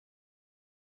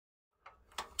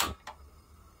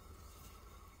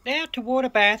Now to water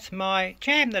bath my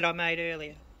jam that I made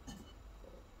earlier.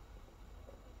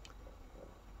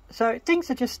 So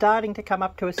things are just starting to come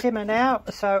up to a simmer now,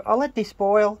 so I'll let this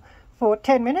boil for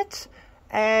 10 minutes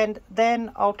and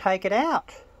then I'll take it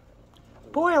out.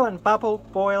 Boil and bubble,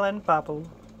 boil and bubble,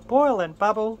 boil and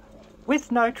bubble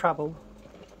with no trouble.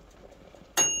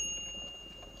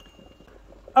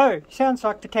 Oh, sounds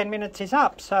like the 10 minutes is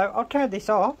up, so I'll turn this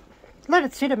off, let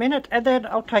it sit a minute and then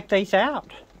I'll take these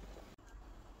out.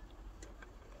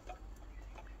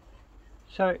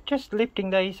 So just lifting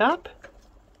these up,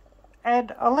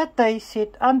 and I'll let these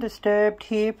sit undisturbed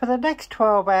here for the next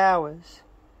 12 hours.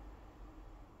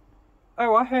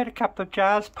 Oh, I heard a couple of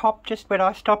jars pop just when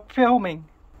I stopped filming.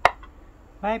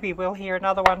 Maybe we'll hear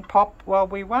another one pop while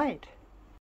we wait.